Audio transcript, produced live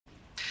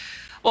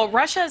Well,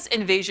 Russia's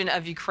invasion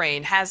of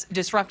Ukraine has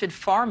disrupted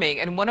farming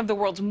in one of the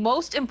world's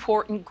most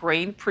important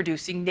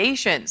grain-producing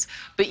nations.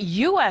 But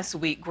U.S.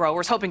 wheat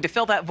growers hoping to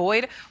fill that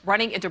void,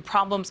 running into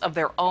problems of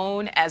their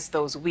own as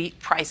those wheat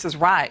prices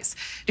rise.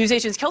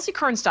 NewsNation's Kelsey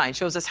Kernstein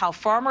shows us how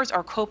farmers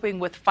are coping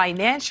with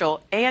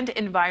financial and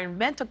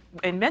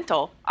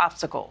environmental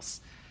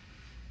obstacles.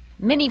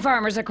 Many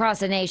farmers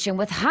across the nation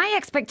with high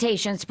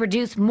expectations to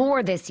produce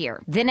more this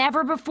year than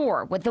ever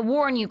before with the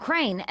war in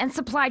Ukraine and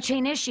supply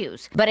chain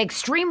issues. But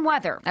extreme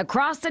weather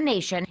across the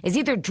nation is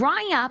either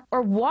drying up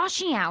or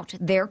washing out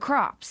their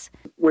crops.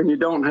 When you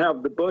don't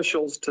have the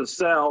bushels to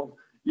sell,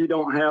 you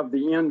don't have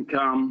the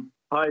income.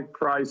 High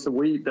price of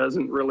wheat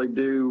doesn't really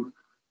do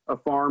a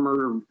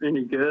farmer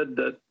any good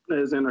that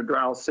is in a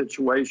drought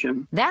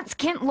situation. That's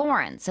Kent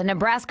Lawrence, a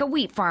Nebraska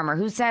wheat farmer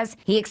who says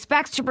he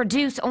expects to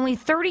produce only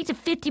 30 to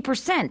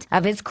 50%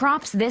 of his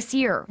crops this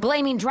year,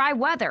 blaming dry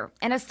weather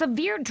and a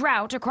severe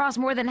drought across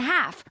more than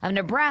half of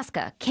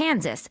Nebraska,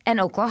 Kansas, and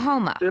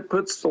Oklahoma. It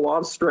puts a lot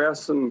of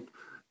stress and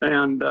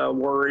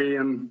worry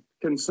and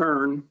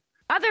concern.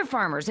 Other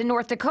farmers in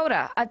North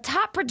Dakota, a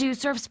top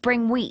producer of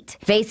spring wheat,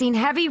 facing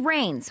heavy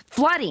rains,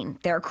 flooding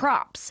their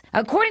crops.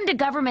 According to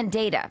government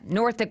data,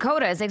 North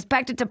Dakota is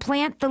expected to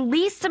plant the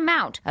least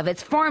amount of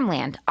its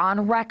farmland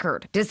on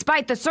record.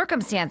 Despite the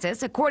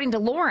circumstances, according to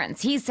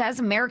Lawrence, he says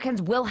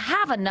Americans will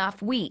have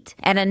enough wheat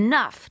and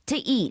enough to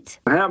eat.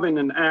 Having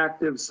an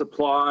active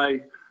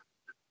supply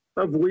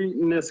of wheat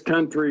in this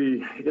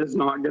country is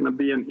not going to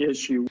be an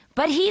issue.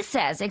 But he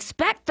says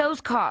expect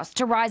those costs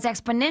to rise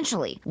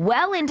exponentially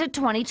well into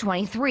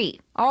 2023.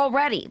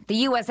 Already, the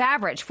U.S.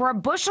 average for a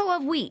bushel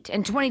of wheat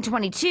in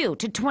 2022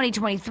 to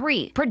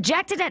 2023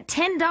 projected at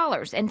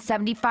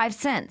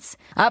 $10.75,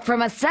 up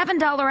from a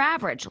 $7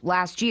 average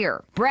last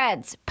year.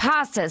 Breads,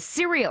 pastas,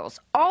 cereals,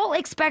 all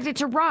expected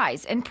to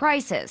rise in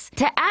prices.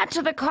 To add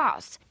to the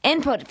costs,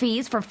 input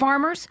fees for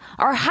farmers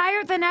are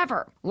higher than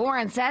ever.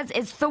 Lawrence says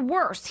it's the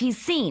worst he's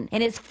seen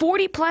in his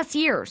 40-plus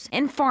years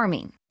in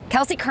farming.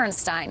 Kelsey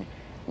Kernstein,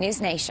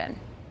 NewsNation.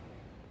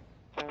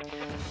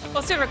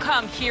 Well, still to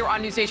come here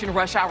on NewsNation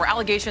Rush Hour,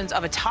 allegations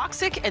of a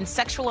toxic and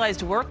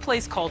sexualized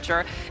workplace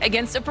culture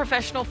against a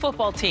professional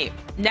football team.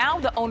 Now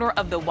the owner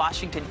of the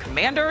Washington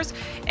Commanders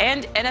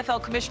and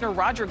NFL Commissioner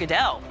Roger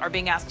Goodell are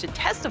being asked to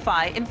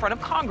testify in front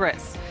of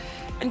Congress.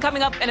 And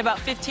coming up in about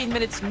 15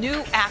 minutes,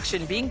 new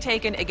action being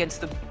taken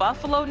against the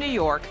Buffalo, New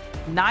York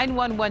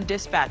 911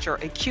 dispatcher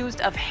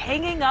accused of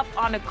hanging up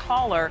on a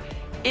caller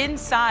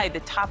inside the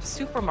Top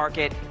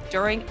supermarket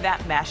during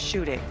that mass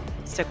shooting.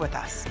 Stick with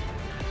us.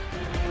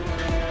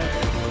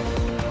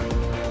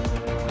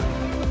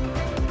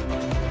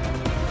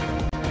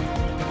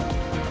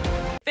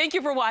 Thank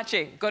you for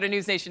watching. Go to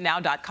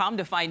newsnationnow.com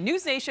to find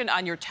NewsNation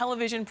on your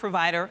television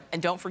provider.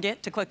 And don't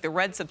forget to click the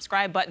red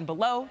subscribe button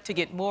below to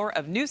get more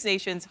of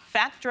NewsNation's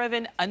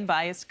fact-driven,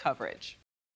 unbiased coverage.